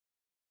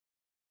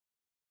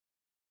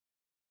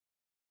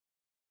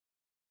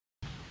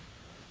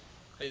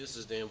Hey, this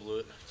is Dan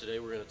Blewett. Today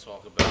we're going to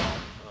talk about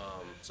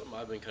something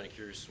I've been kind of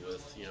curious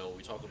with.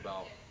 We talk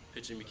about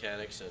pitching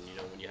mechanics, and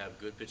when you have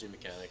good pitching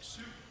mechanics,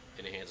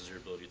 it enhances your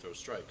ability to throw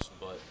strikes.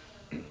 But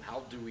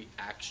how do we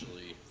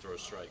actually throw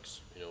strikes?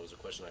 It was a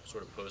question I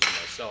sort of posed to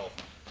myself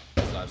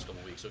these last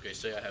couple weeks. Okay,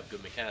 say I have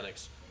good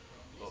mechanics,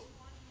 but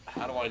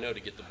how do I know to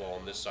get the ball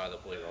on this side of the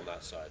plate or on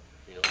that side?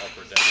 Up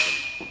or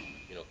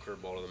down,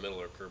 curveball to the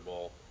middle or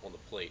curveball on the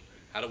plate.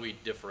 How do we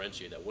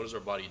differentiate that? What does our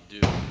body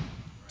do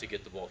to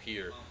get the ball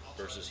here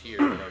versus here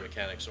when our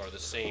mechanics are the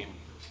same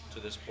to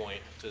this point,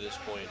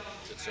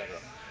 etc.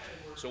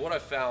 So what I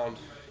found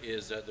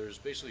is that there's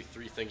basically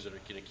three things that are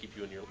going to keep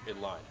you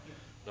in line.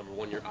 Number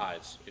one, your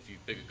eyes. If you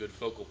pick a good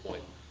focal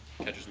point,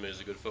 catcher's mitt is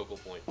a good focal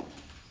point.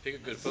 Pick a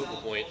good focal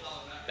point,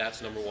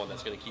 that's number one.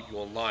 That's going to keep you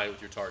in line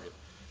with your target.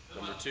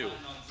 Number two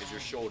is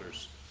your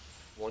shoulders.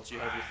 Once you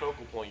have your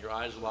focal point, your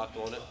eyes are locked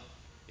on it.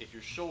 If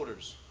your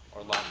shoulders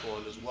are locked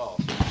on it as well,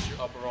 so it's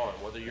your upper arm,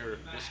 whether you're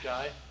this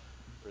guy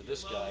or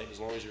this guy, as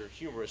long as you're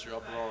humerus, your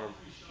upper arm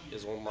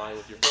is on line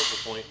with your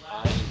focal point,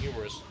 eyes and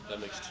humerus, that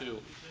makes two.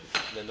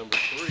 And then number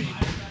three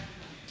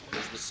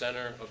is the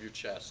center of your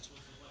chest,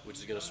 which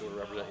is going to sort of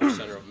represent your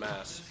center of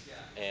mass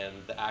and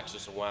the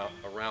axis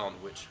around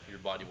which your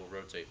body will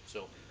rotate.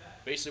 So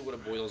basically what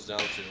it boils down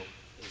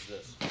to is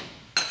this.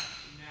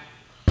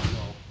 So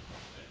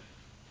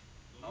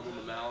I'm on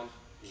the mound,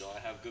 I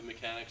have good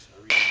mechanics,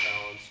 I reach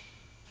balance,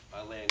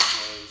 I land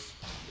close,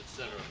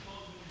 etc.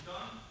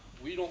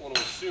 We don't want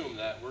to assume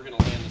that we're going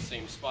to land the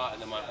same spot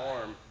and then my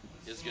arm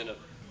is going to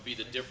be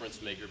the difference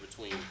maker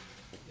between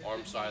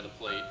arm side of the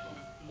plate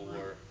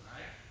or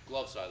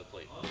glove side of the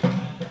plate.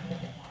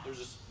 There's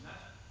just,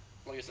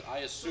 like I said, I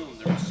assume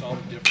there was some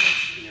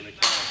difference in your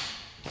mechanics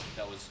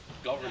that was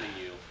governing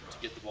you to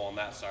get the ball on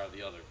that side or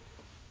the other.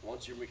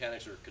 Once your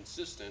mechanics are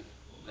consistent,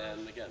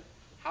 then again,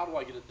 how do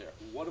I get it there?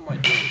 What am I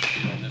doing to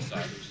get on this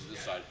side versus this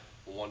side,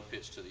 one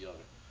pitch to the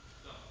other?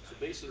 So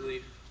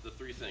basically, the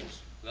three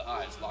things. The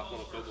eyes, locked on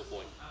a focal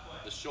point.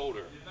 The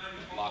shoulder,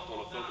 locked on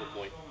a focal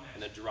point.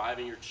 And then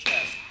driving your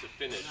chest to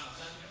finish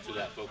to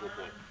that focal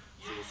point.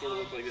 So it'll sort of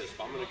look like this.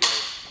 If I'm going to go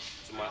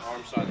to my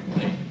arm side of the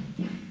plate,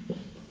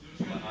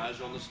 my eyes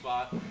are on the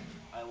spot,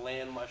 I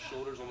land my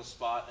shoulders on the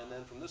spot, and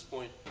then from this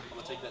point, I'm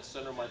going to take that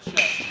center of my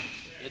chest.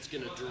 It's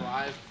going to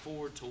drive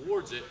forward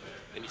towards it,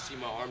 and you see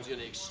my arm's going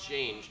to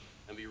exchange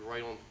and be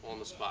right on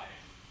the spot.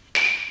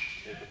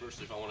 And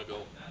conversely, if I want to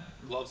go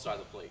glove side of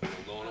the plate,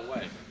 low and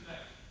away.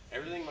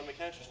 Everything, my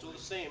mechanics are still the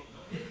same.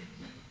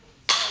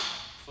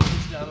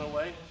 Focus down and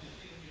away,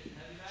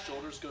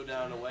 shoulders go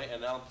down and away, and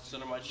now the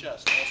center of my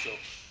chest also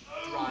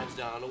drives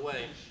down and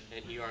away,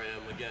 and here I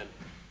am again,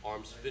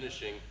 arms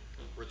finishing,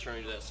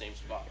 returning to that same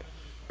spot.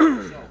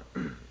 So,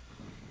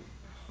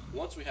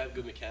 once we have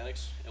good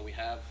mechanics, and we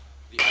have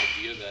the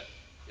idea that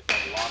if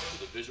I'm locked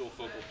with a visual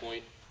focal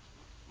point,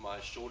 my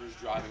shoulders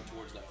driving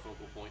towards that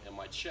focal point, and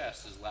my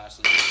chest is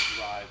lastly going to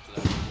drive to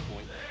that focal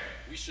point,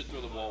 we should throw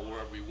the ball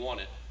wherever we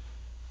want it,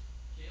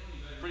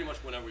 pretty much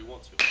whenever we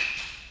want to.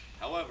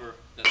 However,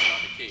 that's not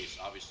the case,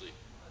 obviously.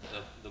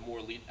 The more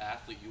elite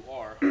athlete you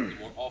are, the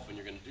more often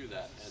you're going to do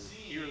that. And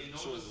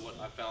here's sort of what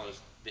I found is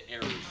the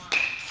errors,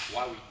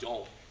 why we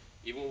don't.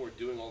 Even when we're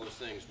doing all those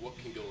things, what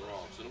can go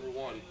wrong? So number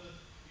one,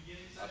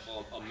 I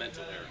call a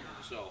mental error.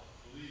 So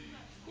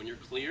when you're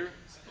clear,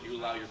 you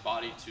allow your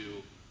body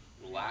to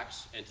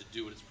relax and to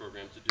do what it's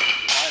programmed to do.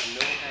 If I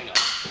have no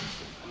hang-ups,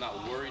 I'm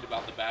not worried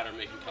about the batter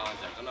making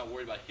contact. I'm not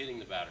worried about hitting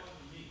the batter.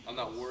 I'm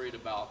not worried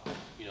about,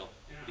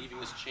 leaving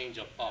this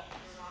changeup up.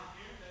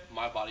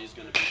 My body is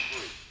going to be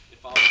free.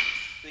 If I'm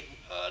thinking,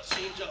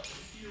 changeup,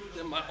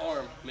 then my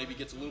arm maybe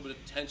gets a little bit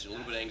of tension, a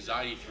little bit of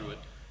anxiety through it,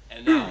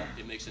 and now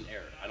it makes an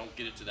error. I don't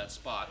get it to that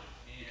spot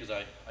because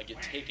I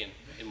get taken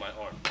in my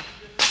arm.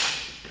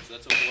 So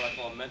that's what I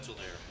call a mental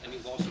error.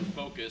 Any loss of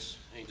focus,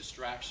 any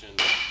distraction,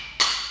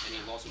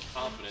 any loss of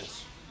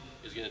confidence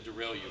is going to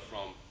derail you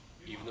from,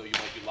 even though you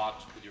might be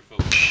locked with your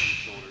focus on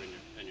your shoulder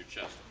and your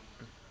chest.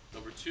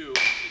 Number two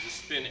is a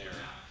spin error.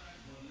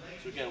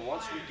 So again,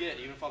 once we get,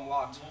 even if I'm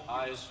locked,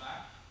 eyes,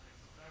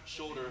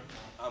 shoulder,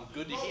 I'm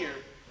good to here.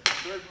 The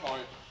third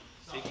part,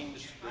 taking the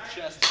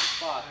chest to the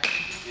spot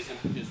is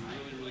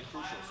really, really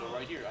crucial. So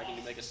right here, I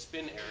can make a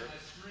spin error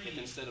if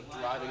instead of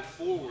driving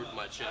forward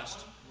my chest,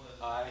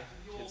 I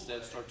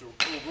instead start to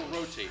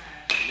over-rotate.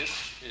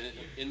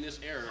 In this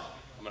error,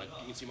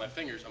 you can see my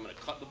fingers, I'm going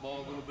to cut the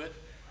ball a little bit,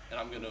 and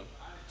I'm going to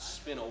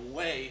spin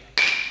away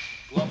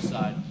glove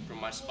side from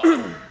my spot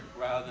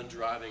rather than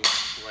driving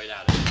right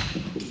at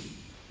it.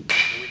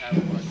 Then we have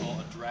what I call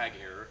a drag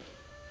error,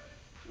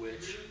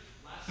 which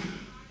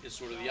is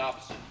sort of the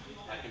opposite.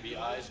 I can be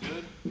eyes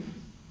good,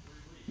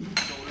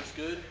 shoulders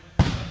good.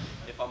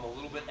 If I'm a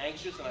little bit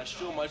anxious and I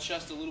show my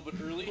chest a little bit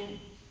early,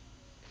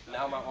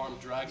 now my arm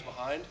drags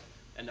behind,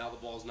 and now the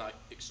ball is not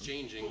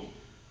exchanging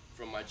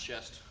from my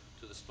chest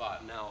to the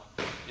spot. Now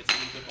it's a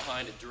little bit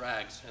behind, it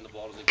drags, and the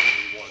ball doesn't get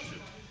where you want it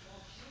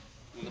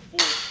to. And the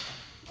fourth,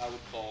 I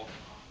would call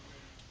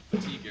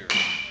fatigue error.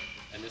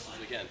 And this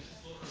is, again,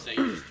 say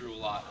you just threw a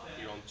lot,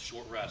 you're on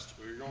short rest,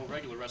 or you're on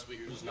regular rest, but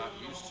you're just not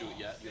used to it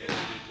yet. You're a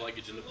little bit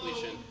of glycogen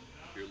depletion,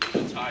 you're a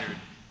little bit tired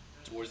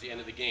towards the end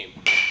of the game.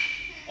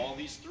 All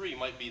these three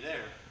might be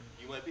there.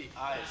 You might be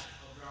eyes,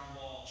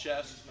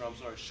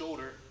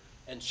 shoulder,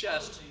 and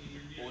chest,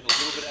 but with a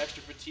little bit of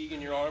extra fatigue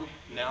in your arm.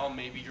 Now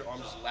maybe your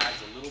arm just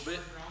lags a little bit,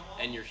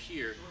 and you're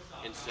here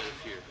instead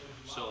of here.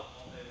 So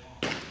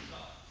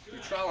through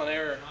trial and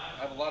error,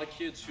 I have a lot of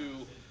kids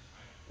who,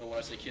 and when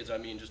I say kids, I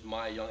mean just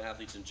my young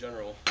athletes in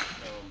general,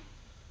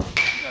 who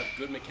have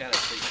good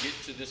mechanics. They get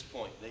to this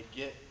point.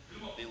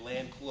 They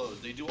land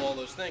closed. They do all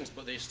those things,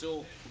 but they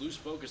still lose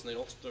focus and they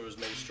don't throw as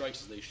many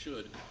strikes as they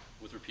should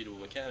with repeatable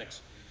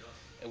mechanics.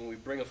 And when we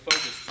bring a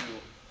focus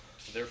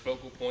to their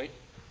focal point,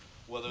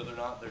 whether or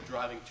not they're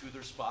driving to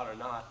their spot or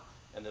not,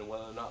 and then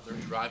whether or not they're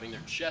driving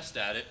their chest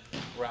at it,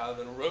 rather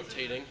than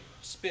rotating,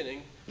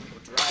 spinning, or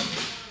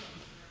driving,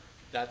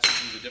 that's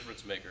usually the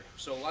difference maker.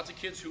 So lots of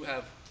kids who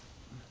have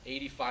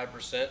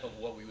 85% of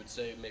what we would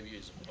say maybe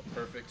is a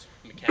perfect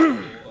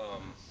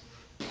mechanical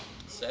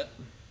set,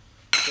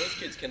 those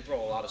kids can throw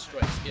a lot of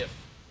strikes if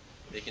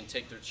they can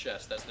take their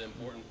chest. That's the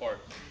important part.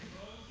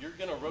 You're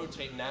going to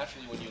rotate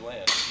naturally when you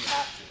land. You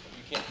have to.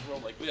 You can't throw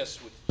like this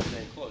with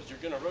staying closed. You're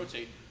going to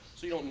rotate,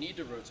 so you don't need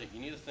to rotate.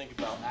 You need to think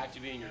about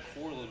activating your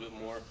core a little bit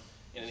more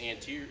in an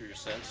anterior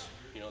sense.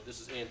 You know,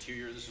 this is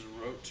anterior, this is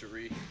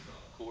rotary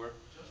core.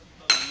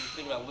 You need to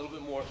think about a little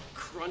bit more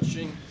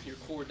crunching your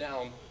core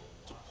down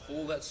to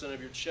pull that center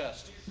of your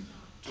chest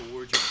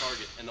towards your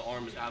target, and the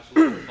arm is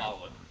absolutely going to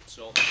follow it.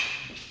 So,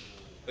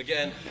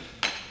 again,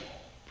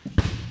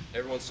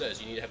 everyone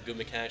says you need to have good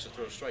mechanics to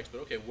throw strikes,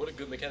 but okay, what do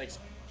good mechanics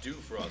do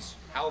for us?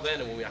 How then,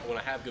 when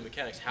I have good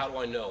mechanics, how do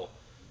I know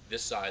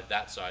this side,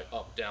 that side,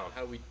 up, down?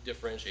 How do we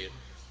differentiate it?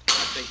 And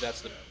I think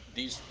that's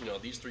these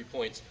 3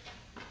 points: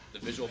 the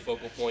visual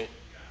focal point,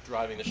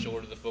 driving the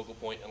shoulder to the focal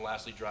point, and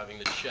lastly, driving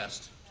the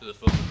chest to the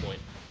focal point.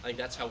 I think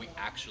that's how we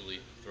actually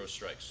throw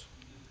strikes.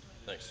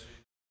 Thanks.